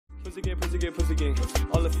Pussy gang.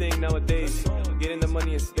 All the thing nowadays. Getting the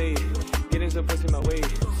money and stay. Getting some pussy my way.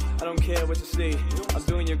 I don't care what you say. I'm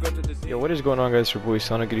doing your growth to the day. Yo, what is going on, guys? It's your boy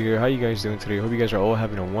SonicKid here. How you guys doing today? Hope you guys are all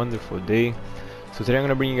having a wonderful day. So today I'm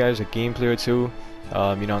gonna bring you guys a gameplay or two.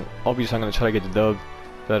 Obviously I'm gonna try to get the dub.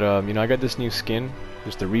 But I got this new skin.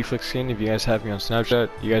 Just the Reflex skin. If you guys have me on Snapchat,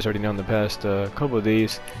 you guys already know in the past couple of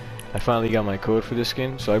days I finally got my code for this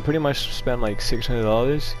skin. So I pretty much spent like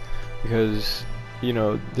 $600 because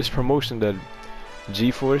this promotion that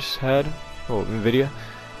GeForce had, Nvidia,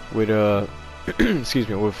 with excuse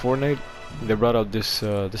me, with Fortnite, they brought out this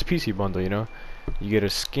this PC bundle. You get a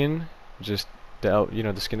skin, just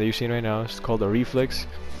the skin that you're seeing right now. It's called the Reflex,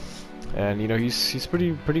 and he's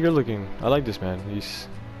pretty good looking. I like this man.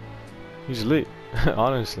 He's lit,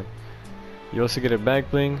 honestly. You also get a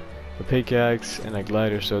back bling, a pickaxe, and a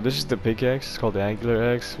glider. So this is the pickaxe. It's called the Angular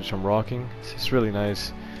X, which I'm rocking. It's really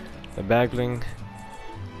nice. The back bling,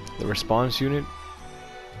 the response unit,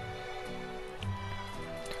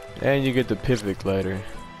 and you get the pivot glider,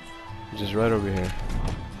 which is right over here.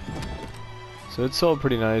 So it's all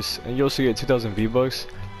pretty nice, and you also get 2,000 V-Bucks.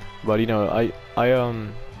 But I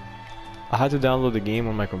had to download the game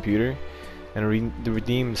on my computer and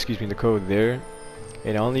redeem the code there,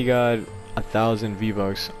 and I only got 1,000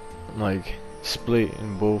 V-Bucks, like split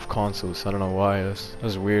in both consoles. I don't know why.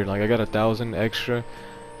 That's weird. Like I got 1,000 extra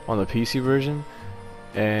on the PC version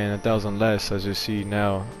and 1,000 less, as you see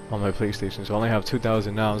now, on my PlayStation. So I only have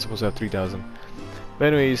 2,000 now. I'm supposed to have 3,000. But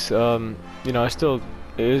anyways,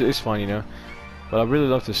 it's fun, But I really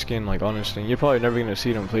love the skin, like honestly. You're probably never gonna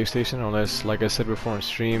see it on PlayStation unless, like I said before on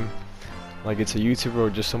stream, like it's a YouTuber or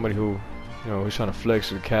just somebody who, who's trying to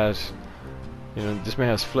flex with cash. This man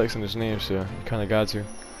has flex in his name, so you kind of got to.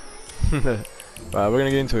 We're gonna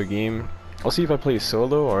get into a game. I'll see if I play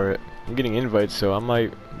solo or I'm getting invites, so I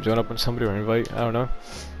might join up on somebody or invite, I don't know,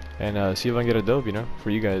 and see if I can get a dub, for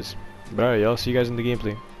you guys. But alright, y'all, see you guys in the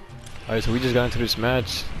gameplay. Alright, so we just got into this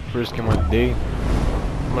match, first game of the day.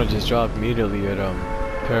 I'm gonna just drop immediately at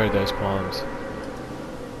Paradise Palms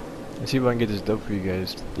and see if I can get this dub for you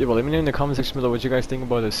guys. Yeah, well, let me know in the comment section below what you guys think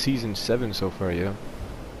about the season 7 so far, yeah.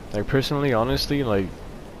 Like personally, honestly, like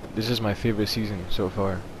this is my favorite season so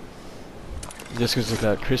far. Just because of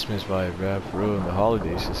that Christmas vibe, bruh, for real, and the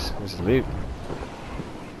holidays is lit.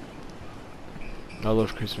 I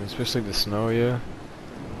love Christmas, especially the snow, yeah.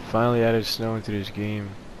 Finally added snow into this game.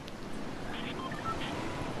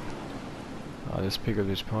 Let's pick up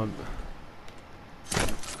this pump.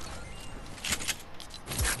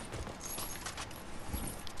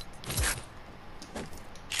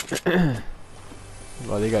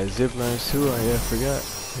 Well, they got zip lines too. Yeah, I forgot.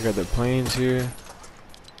 They got the planes here.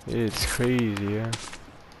 It's crazy, yeah.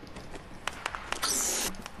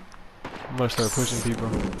 I'm gonna start pushing people.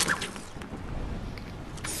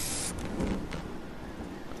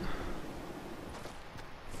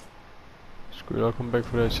 Screw it, I'll come back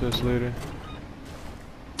for that chest later.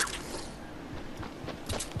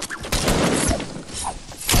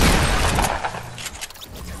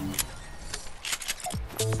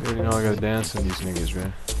 You already know I gotta dance on these niggas,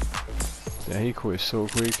 man. Yeah, he quit so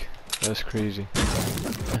quick. That's crazy.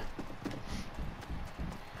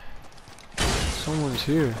 Someone's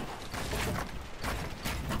here.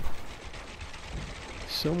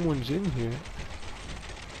 Someone's in here.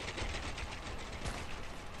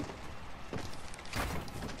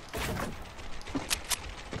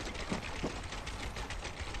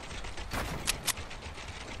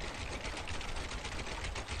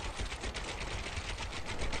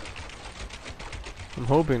 I'm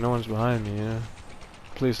hoping no one's behind me, The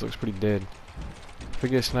place looks pretty dead. If I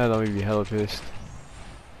get sniped, I'll be hella pissed.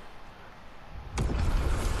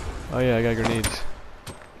 Oh yeah, I got grenades.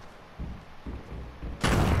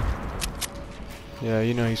 Yeah,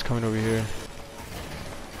 he's coming over here.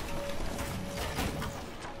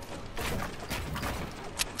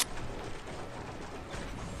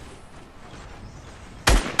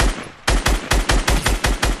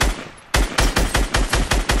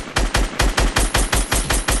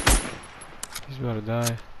 He's about to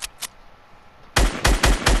die.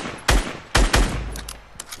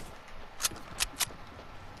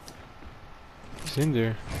 He's in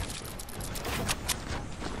there.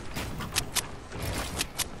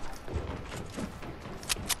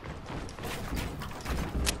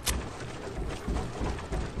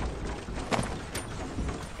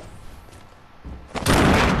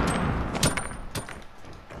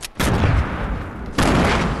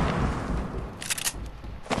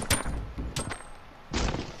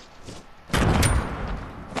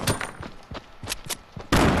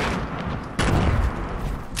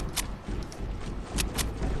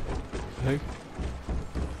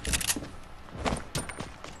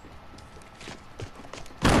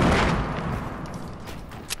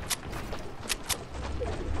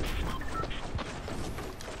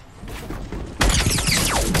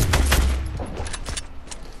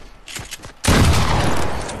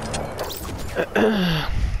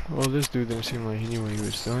 Well, this dude didn't seem like he knew what he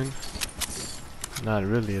was doing. Not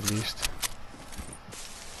really, at least.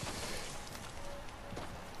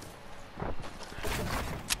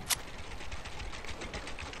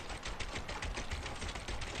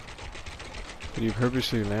 Did you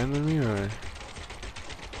purposely land on me, or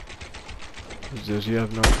does he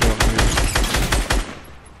have no problem here?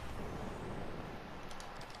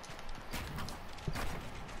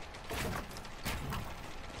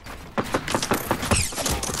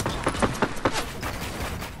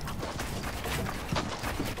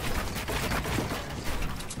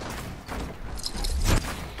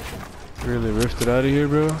 Really rifted out of here,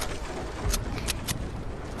 bro.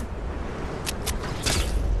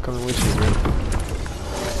 Coming with you, bro.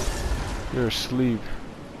 You're asleep.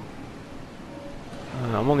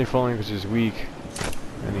 I'm only falling because he's weak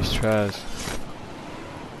and he's trash.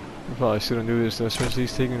 I probably shouldn't do this though, especially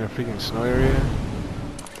he's taking a freaking snow area.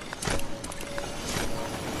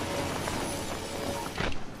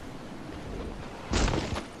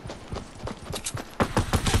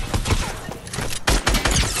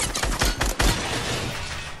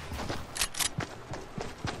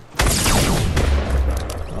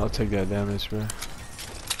 I'll take that damage, bro.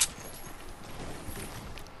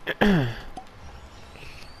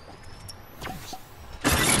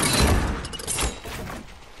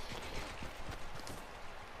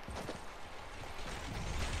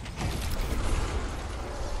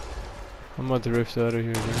 I'm about to rift out of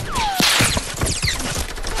here, bro.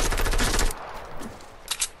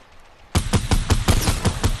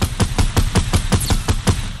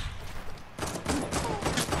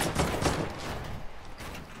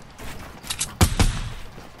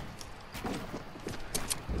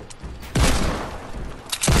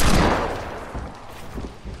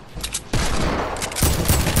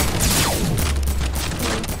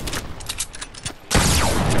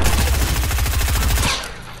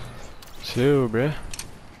 Chill, bruh.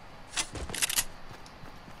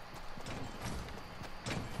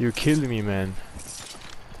 You're killing me, man.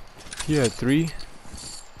 He had 3?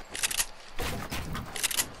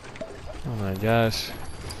 Oh my gosh.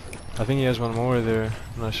 I think he has one more there.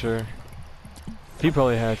 I'm not sure. He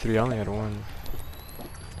probably had 3. I only had 1.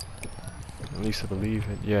 At least I believe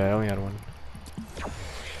it. Yeah, I only had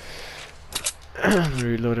 1.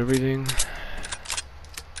 Reload everything.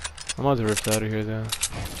 I'm about to rift out of here though.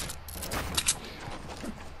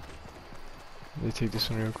 Let me take this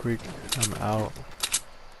one real quick. I'm out.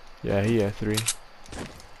 Yeah, he had 3.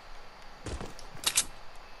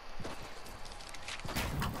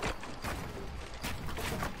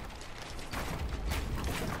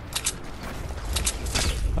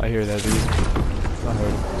 I hear that dude. I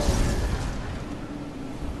heard him.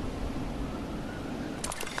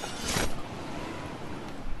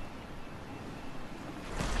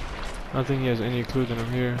 I don't think he has any clue that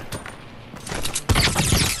I'm here.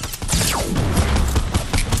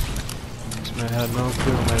 I had no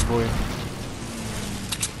clue, my boy.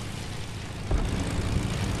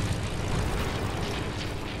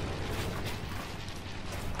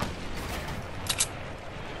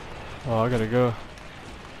 Oh, I gotta go.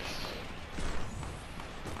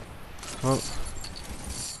 Well,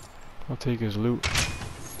 I'll take his loot.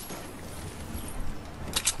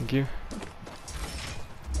 Thank you.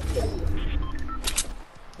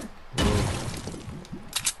 Whoa.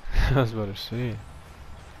 I was about to say.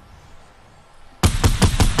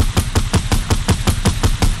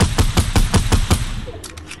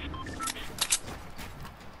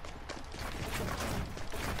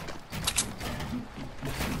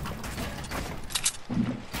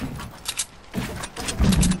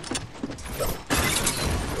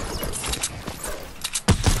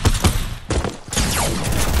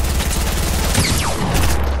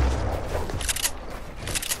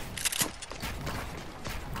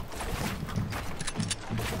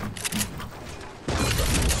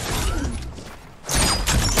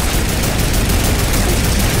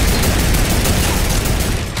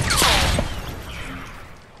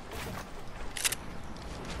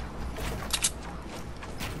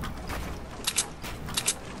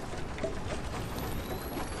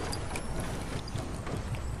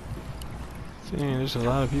 Dang, there's a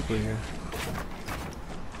lot of people here.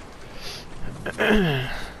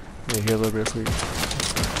 Let me heal up real quick.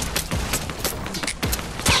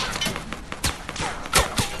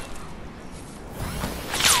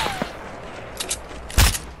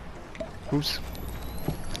 Oops.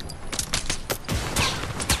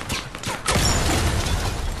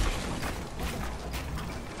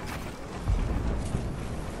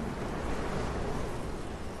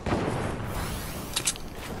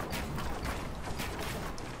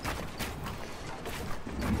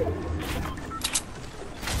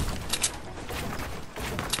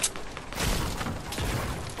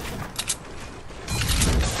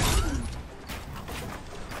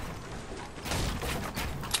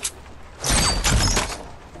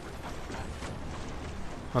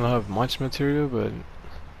 I don't have much material, but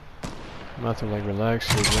I'm about to like relax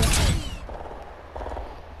here, bro.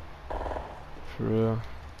 For real.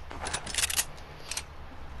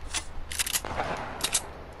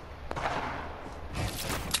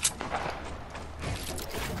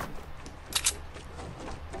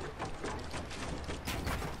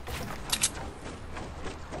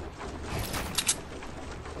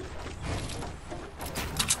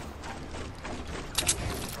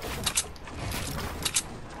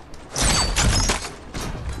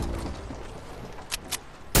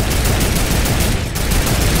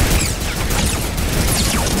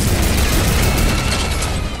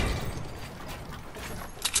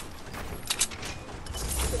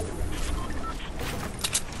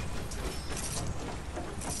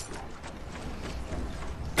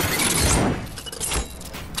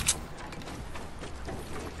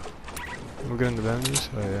 We're good in the bandages?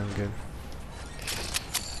 Oh yeah, I'm good.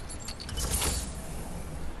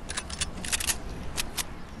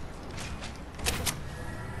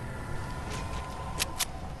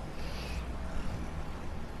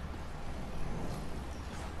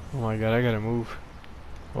 Oh my god, I gotta move.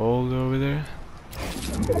 All the way over there.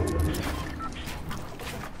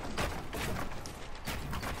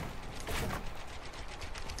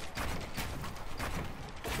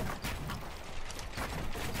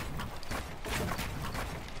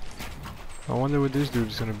 I wonder what this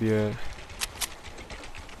dude's gonna be at.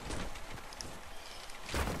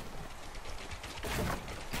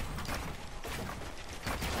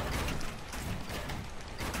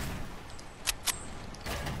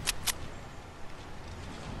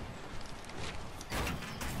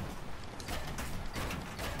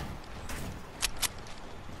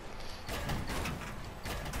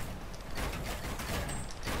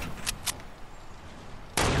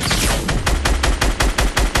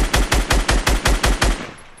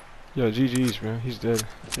 Yo, GG's, bro. He's dead.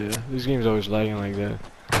 Yeah, this game's always lagging like that.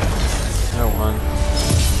 I won.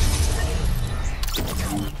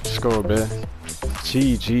 Score, bro.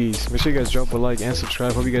 GG's. Make sure you guys drop a like and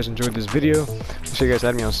subscribe. Hope you guys enjoyed this video. Make sure you guys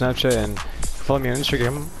add me on Snapchat and follow me on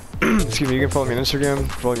Instagram. Excuse me, you can follow me on Instagram,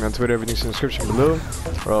 follow me on Twitter, everything's in the description below.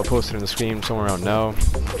 Or I'll post it in the screen somewhere around now.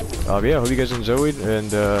 But yeah, hope you guys enjoyed and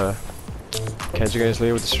catch you guys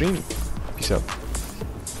later with the stream. Peace out.